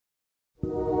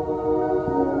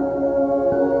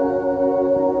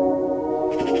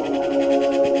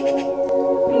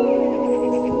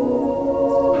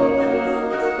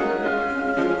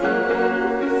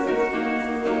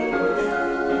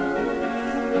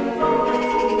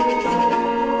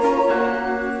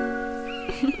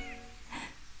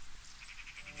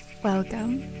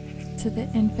to the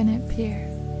Infinite Pier.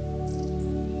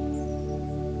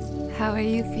 How are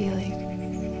you feeling?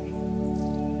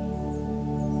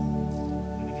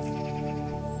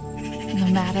 No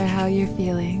matter how you're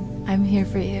feeling, I'm here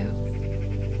for you.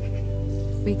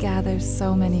 We gather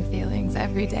so many feelings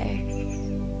every day.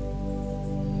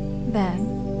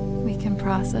 Then we can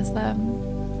process them,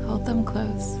 hold them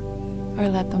close, or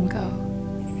let them go.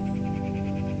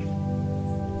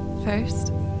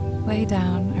 First, lay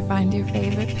down or find your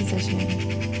favorite position.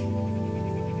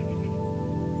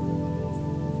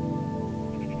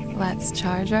 Let's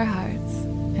charge our hearts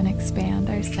and expand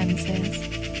our senses.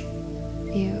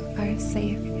 You are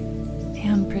safe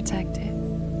and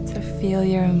protected to feel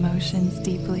your emotions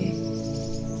deeply,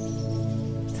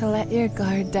 to let your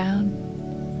guard down,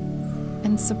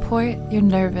 and support your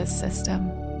nervous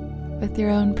system with your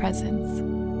own presence.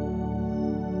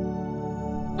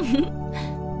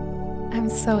 I'm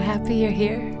so happy you're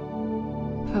here.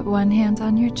 Put one hand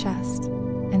on your chest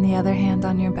and the other hand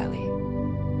on your belly.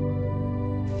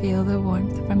 Feel the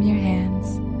warmth from your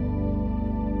hands.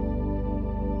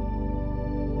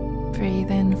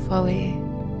 Breathe in fully,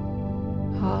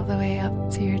 all the way up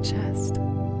to your chest.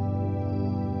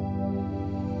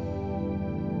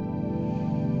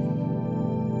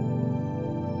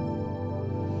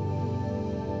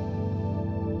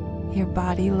 Your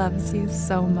body loves you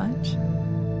so much.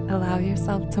 Allow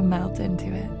yourself to melt into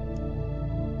it.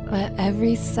 Let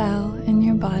every cell in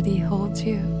your body hold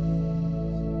you.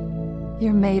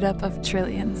 You're made up of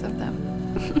trillions of them.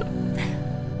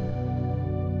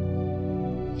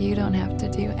 You don't have to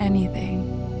do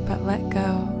anything but let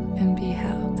go and be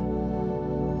held.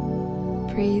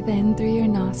 Breathe in through your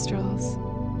nostrils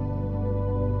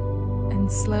and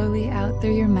slowly out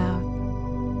through your mouth.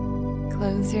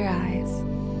 Close your eyes.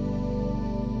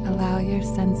 Allow your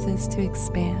senses to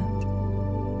expand.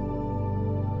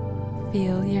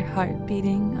 Feel your heart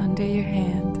beating under your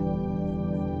hand.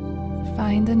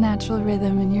 Find a natural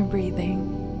rhythm in your breathing.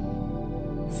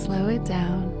 Slow it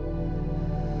down.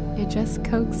 You're just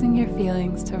coaxing your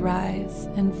feelings to rise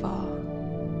and fall.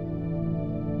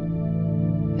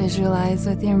 Visualize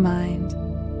with your mind.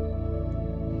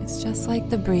 It's just like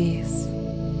the breeze,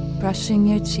 brushing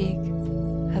your cheek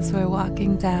as we're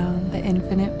walking down the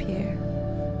Infinite Pier.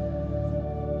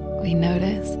 We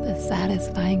notice the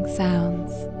satisfying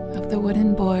sounds of the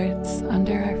wooden boards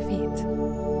under our feet.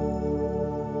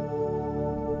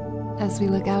 As we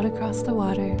look out across the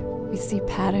water, we see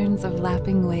patterns of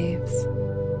lapping waves,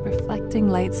 reflecting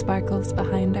light sparkles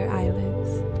behind our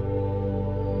eyelids.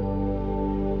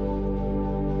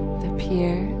 The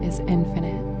pier is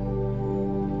infinite,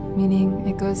 meaning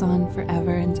it goes on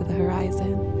forever into the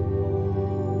horizon.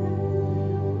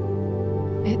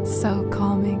 It's so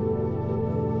calming.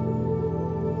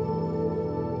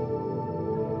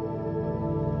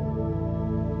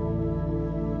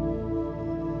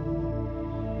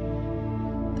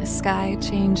 The sky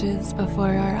changes before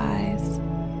our eyes.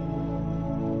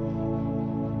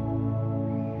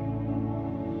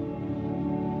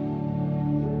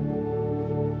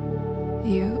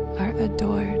 You are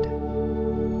adored.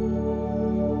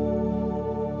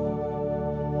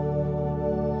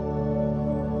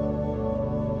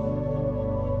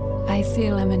 I see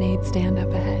a lemonade stand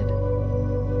up ahead.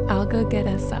 I'll go get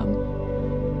us some.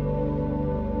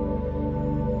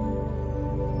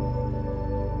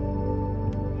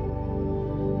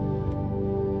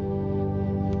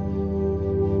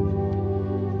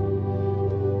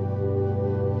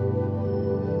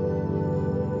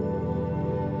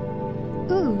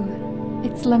 Ooh,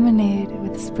 it's lemonade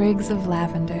with sprigs of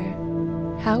lavender.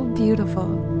 How beautiful.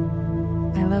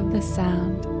 I love the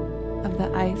sound of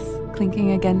the ice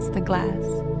clinking against the glass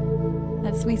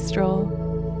as we stroll.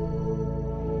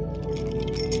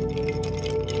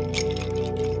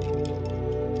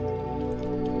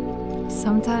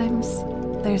 Sometimes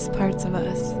there's parts of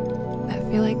us that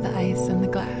feel like the ice in the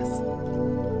glass.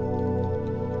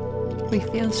 We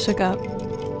feel shook up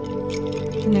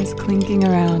and there's clinking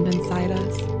around inside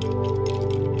us.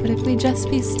 But if we just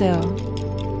be still,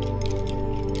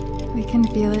 we can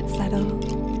feel it settle,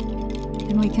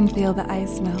 and we can feel the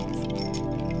ice melt.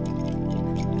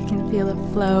 We can feel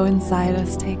it flow inside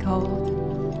us take hold.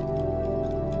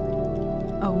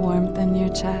 A warmth in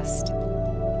your chest,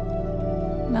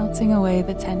 melting away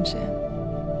the tension.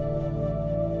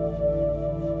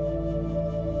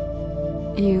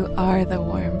 You are the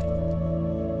warmth.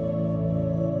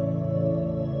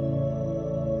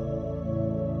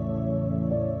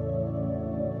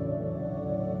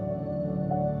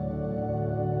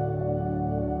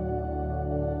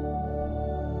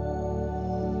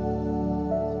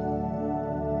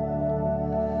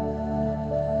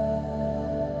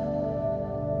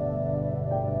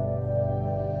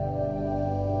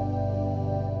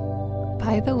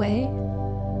 By the way,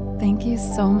 thank you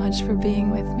so much for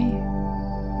being with me.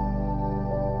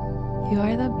 You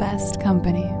are the best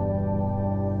company.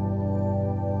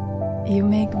 You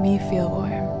make me feel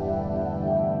warm.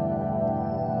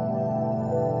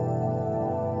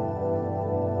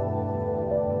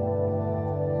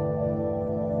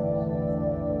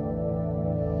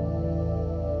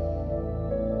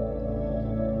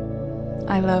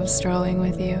 I love strolling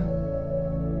with you.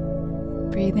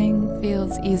 Breathing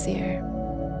feels easier.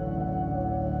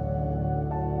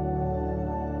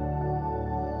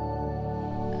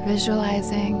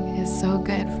 Visualizing is so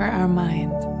good for our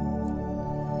mind.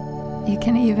 You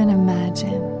can even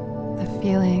imagine the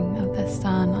feeling of the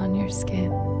sun on your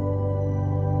skin.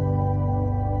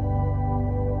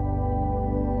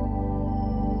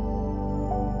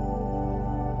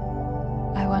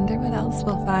 I wonder what else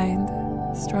we'll find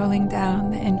strolling down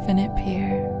the Infinite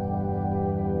Pier.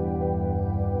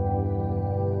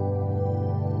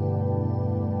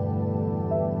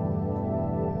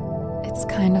 It's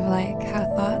kind of like how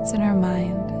thoughts in our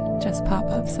mind just pop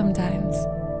up sometimes.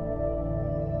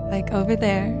 Like over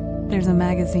there, there's a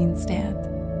magazine stand.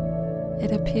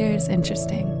 It appears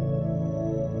interesting.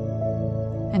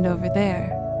 And over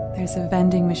there, there's a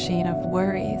vending machine of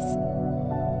worries.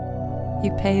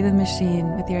 You pay the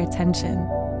machine with your attention,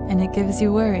 and it gives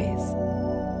you worries.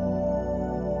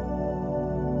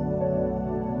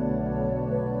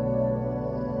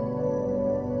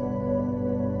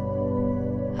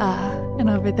 And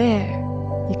over there,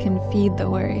 you can feed the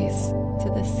worries to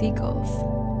the seagulls.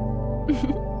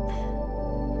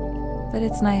 But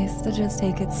it's nice to just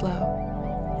take it slow.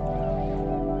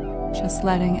 Just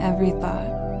letting every thought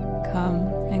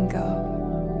come and go.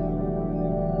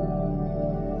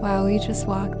 While we just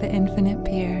walk the Infinite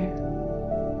Pier.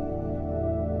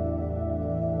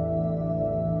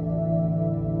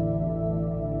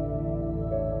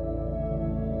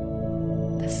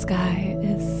 The sky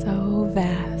is so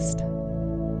vast.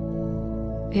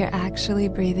 You're actually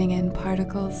breathing in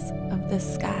particles of the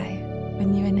sky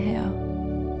when you inhale,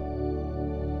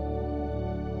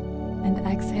 and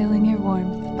exhaling your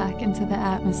warmth back into the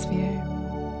atmosphere.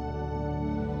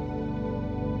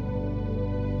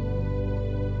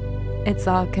 It's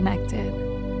all connected,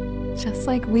 just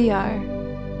like we are.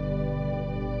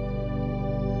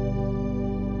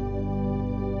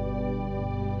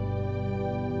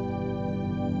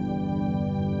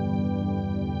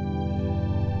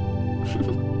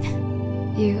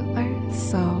 You are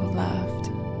so loved.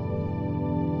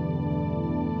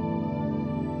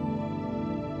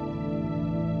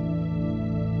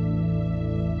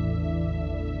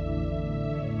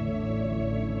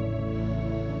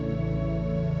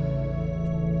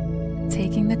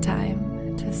 Taking the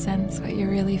time to sense what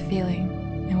you're really feeling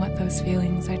and what those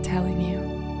feelings are telling you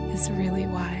is really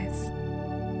wise.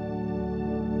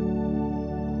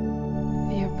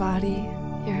 Your body,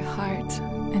 your heart,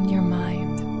 and your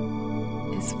mind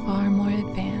is far more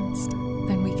advanced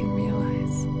than we can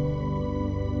realize.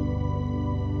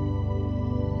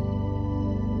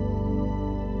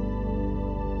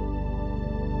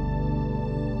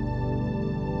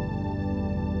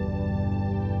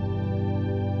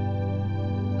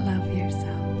 Love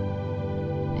yourself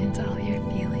and all your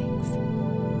feelings.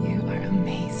 You are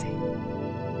amazing.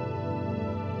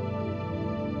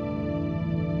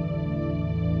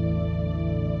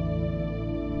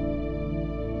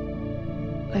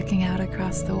 Looking out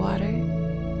across the water,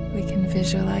 we can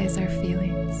visualize our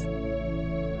feelings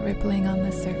rippling on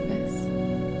the surface.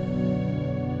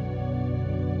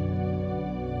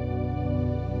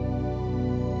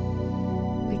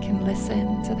 We can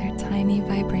listen to their tiny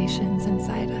vibrations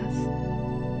inside us.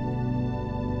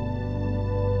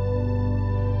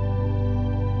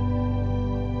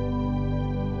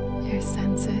 Your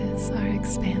senses are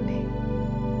expanding.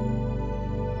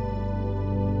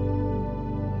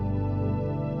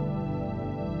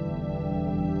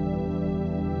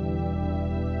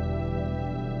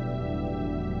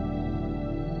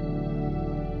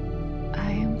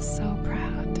 So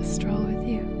proud to stroll with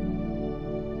you.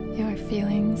 Your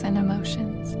feelings and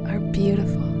emotions are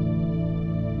beautiful.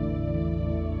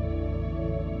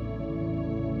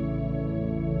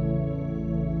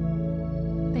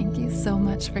 Thank you so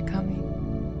much for coming.